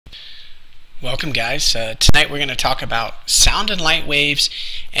Welcome guys. Tonight we're going to talk about sound and light waves,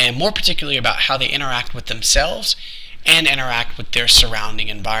 and more particularly about how they interact with themselves and interact with their surrounding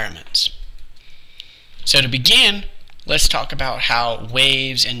environments. So to begin, let's talk about how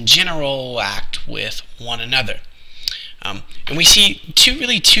waves in general act with one another. And we see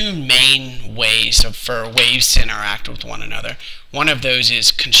two main ways for waves to interact with one another. One of those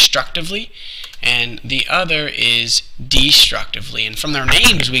is constructively, and the other is destructively. And from their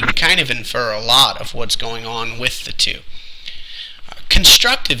names, we can kind of infer a lot of what's going on with the two.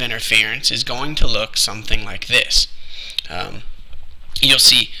 Constructive interference is going to look something like this. You'll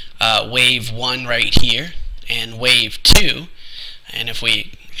see wave 1 right here and wave 2, and if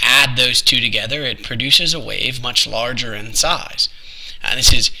we add those two together, it produces a wave much larger in size.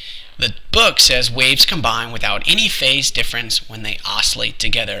 The book says waves combine without any phase difference when they oscillate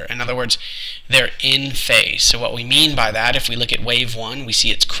together. In other words, they're in phase. So what we mean by that, if we look at wave 1, we see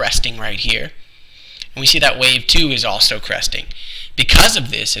it's cresting right here. And we see that wave 2 is also cresting. Because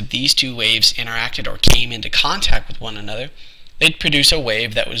of this, if these two waves interacted or came into contact with one another, they'd produce a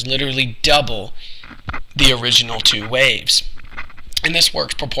wave that was literally double the original two waves. And this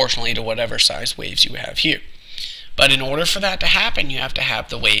works proportionally to whatever size waves you have here. But in order for that to happen, you have to have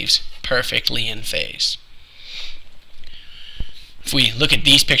the waves perfectly in phase. If we look at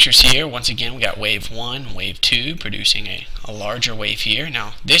these pictures here, once again, we got wave 1, wave 2, producing a larger wave here.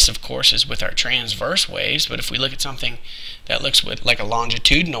 Now, this, of course, is with our transverse waves, but if we look at something that looks like a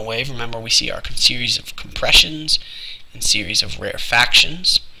longitudinal wave, remember we see our series of compressions and series of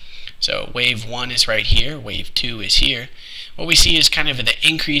rarefactions. So wave 1 is right here, wave 2 is here. What we see is kind of the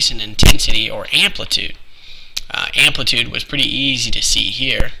increase in intensity or amplitude. Amplitude was pretty easy to see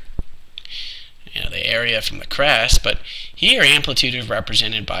here, the area from the crest, but here amplitude is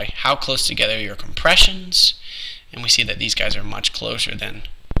represented by how close together your compressions, and we see that these guys are much closer than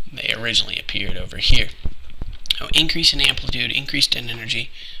they originally appeared over here. So increase in amplitude, increased in energy,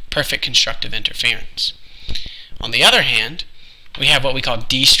 perfect constructive interference. On the other hand, we have what we call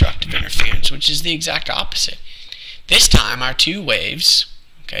destructive interference, which is the exact opposite. This time our two waves,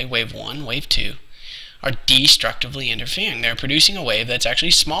 wave 1, wave 2, are destructively interfering. They're producing a wave that's actually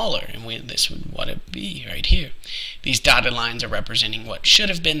smaller, and this would what it be right here. These dotted lines are representing what should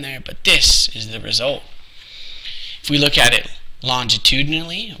have been there, but this is the result. If we look at it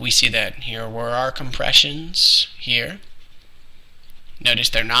longitudinally, we see that here were our compressions here. Notice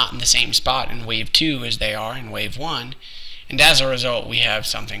they're not in the same spot in wave 2 as they are in wave 1. And as a result, we have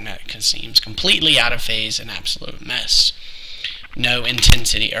something that seems completely out of phase, an absolute mess. No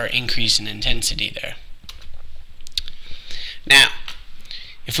intensity or increase in intensity there. Now,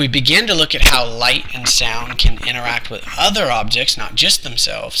 if we begin to look at how light and sound can interact with other objects, not just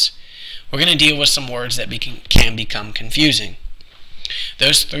themselves, we're going to deal with some words that can become confusing.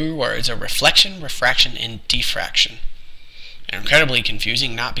 Those three words are reflection, refraction, and diffraction. They're incredibly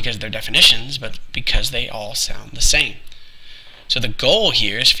confusing, not because of their definitions, but because they all sound the same. So the goal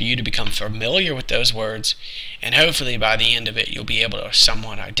here is for you to become familiar with those words, and hopefully by the end of it you'll be able to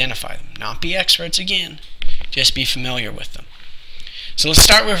somewhat identify them. Not be experts again, just be familiar with them. So let's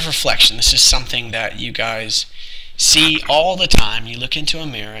start with reflection. This is something that you guys see all the time. You look into a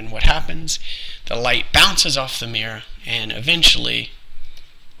mirror, and what happens? The light bounces off the mirror and eventually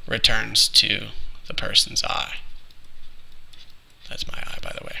returns to the person's eye. That's my eye,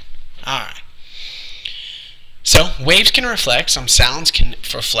 by the way. Alright. So, waves can reflect, some sounds can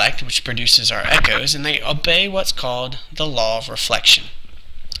reflect, which produces our echoes, and they obey what's called the law of reflection.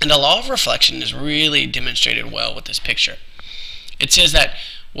 And the law of reflection is really demonstrated well with this picture. It says that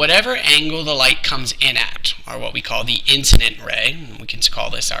whatever angle the light comes in at, or what we call the incident ray, and we can call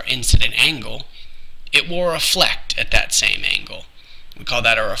this our incident angle, it will reflect at that same angle. We call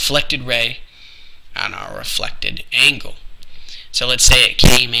that a reflected ray and our reflected angle. So let's say it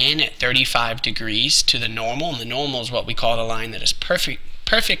came in at 35 degrees to the normal, and the normal is what we call the line that is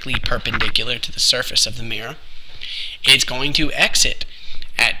perfectly perpendicular to the surface of the mirror. It's going to exit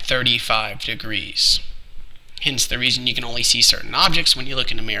at 35 degrees. Hence the reason you can only see certain objects when you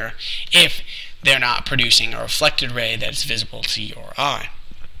look in a mirror if they're not producing a reflected ray that's visible to your eye.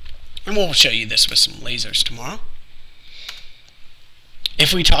 And we'll show you this with some lasers tomorrow.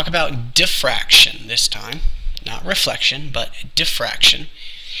 If we talk about diffraction this time, not reflection, but diffraction,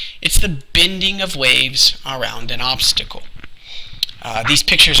 it's the bending of waves around an obstacle. These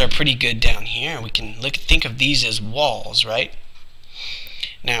pictures are pretty good down here. We can think of these as walls, right?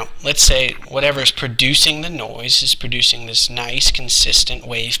 Now, let's say whatever is producing the noise is producing this nice, consistent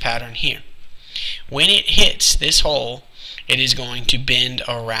wave pattern here. When it hits this hole, it is going to bend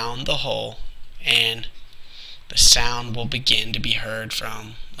around the hole, and the sound will begin to be heard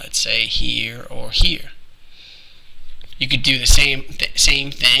from, let's say, here or here. You could do the same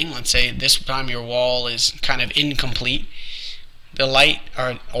thing. Let's say this time your wall is kind of incomplete. The light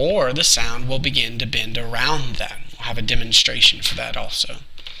or the sound will begin to bend around that. We'll have a demonstration for that also.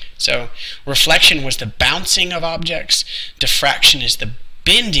 So reflection was the bouncing of objects. Diffraction is the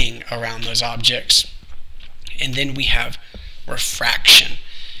bending around those objects. And then we have refraction,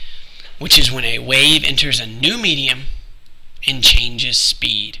 which is when a wave enters a new medium and changes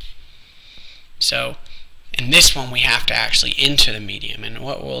speed. So in this one, we have to actually enter the medium. And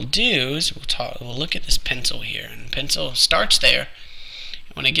what we'll do is we'll look at this pencil here. And the pencil starts there.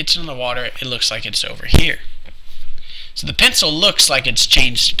 And when it gets in the water, it looks like it's over here. So the pencil looks like it's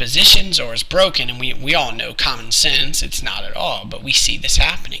changed positions or is broken. And we all know common sense, it's not at all. But we see this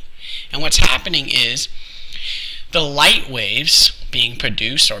happening. And what's happening is the light waves being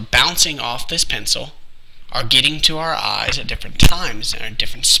produced or bouncing off this pencil are getting to our eyes at different times and at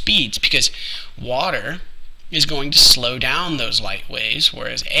different speeds, because water is going to slow down those light waves,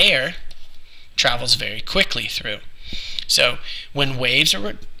 whereas air travels very quickly through. So when waves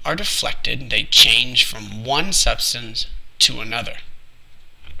are deflected, they change from one substance to another.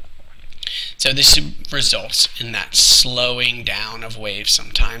 So this results in that slowing down of waves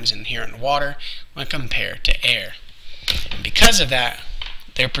sometimes in here in water when compared to air. And because of that,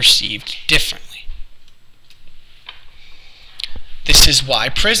 they're perceived differently. This is why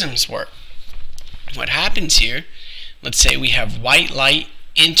prisms work. What happens here, let's say we have white light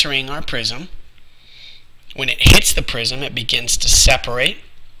entering our prism. When it hits the prism, it begins to separate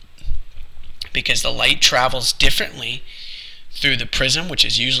because the light travels differently through the prism, which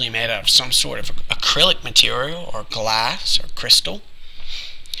is usually made out of some sort of acrylic material or glass or crystal.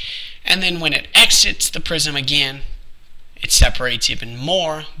 And then when it exits the prism again, it separates even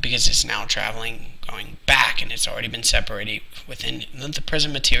more because it's now going back, and it's already been separated within the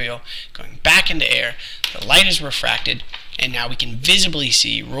prism material, going back into air. The light is refracted, and now we can visibly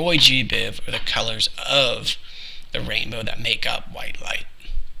see Roy G. Biv, or the colors of the rainbow that make up white light.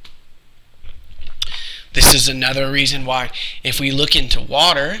 This is another reason why if we look into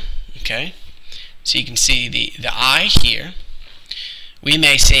water, okay, so you can see the eye here, we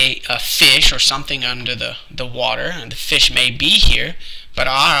may say a fish or something under the water, and the fish may be here, but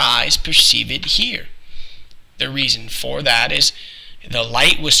our eyes perceive it here. The reason for that is the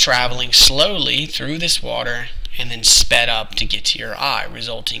light was traveling slowly through this water and then sped up to get to your eye,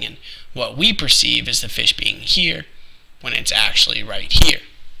 resulting in what we perceive as the fish being here when it's actually right here.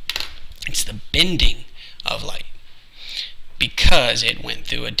 It's the bending of light because it went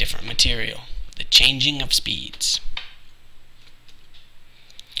through a different material, the changing of speeds.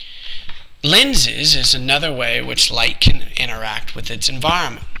 Lenses is another way which light can interact with its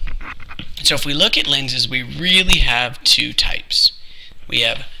environment. So if we look at lenses, we really have two types. We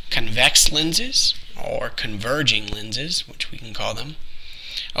have convex lenses, or converging lenses, which we can call them.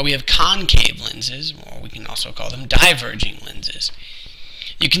 Or we have concave lenses, or we can also call them diverging lenses.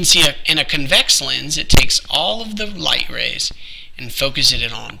 You can see in a convex lens, it takes all of the light rays and focuses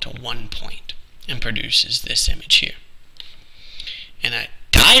it onto one point and produces this image here. In a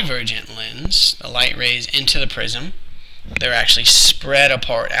divergent lens, the light rays into the prism, they're actually spread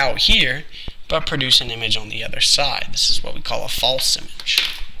apart out here, but produce an image on the other side. This is what we call a false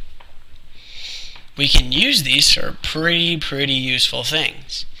image. We can use these for pretty useful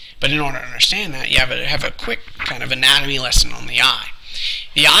things. But in order to understand that, you have a quick kind of anatomy lesson on the eye.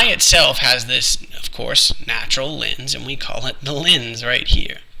 The eye itself has this, of course, natural lens, and we call it the lens right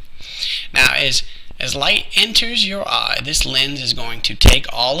here. Now, as light enters your eye, this lens is going to take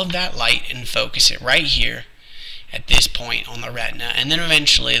all of that light and focus it right here at this point on the retina, and then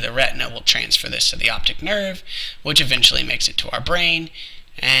eventually the retina will transfer this to the optic nerve, which eventually makes it to our brain,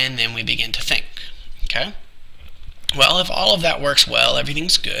 and then we begin to think. Okay? Well, if all of that works well,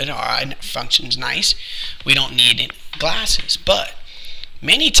 everything's good, our eye functions nice, we don't need glasses. But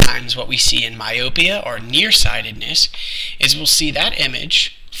many times what we see in myopia or nearsightedness is we'll see that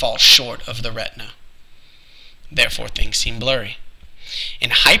image fall short of the retina. Therefore, things seem blurry. In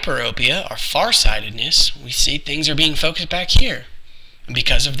hyperopia or farsightedness, we see things are being focused back here. And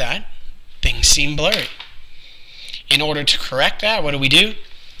because of that, things seem blurry. In order to correct that, what do?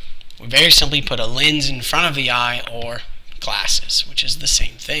 We very simply put a lens in front of the eye or glasses, which is the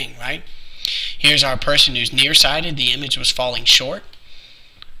same thing, right? Here's our person who's nearsighted. The image was falling short.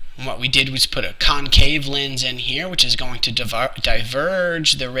 And what we did was put a concave lens in here, which is going to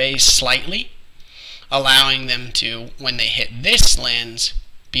diverge the rays slightly, allowing them to, when they hit this lens,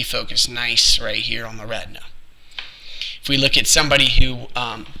 be focused nice right here on the retina. If we look at somebody who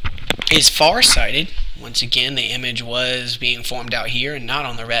is farsighted, Once again, the image was being formed out here and not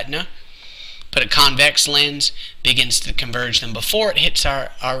on the retina. Put a convex lens, begins to converge them before it hits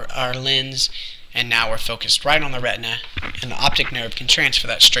our lens, and now we're focused right on the retina, and the optic nerve can transfer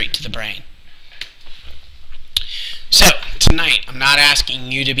that straight to the brain. So, tonight, I'm not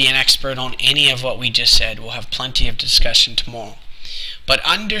asking you to be an expert on any of what we just said. We'll have plenty of discussion tomorrow. But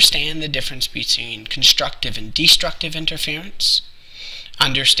understand the difference between constructive and destructive interference.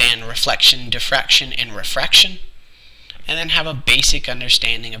 Understand reflection, diffraction, and refraction. And then have a basic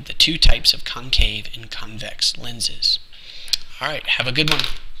understanding of the two types of concave and convex lenses. Alright, have a good one.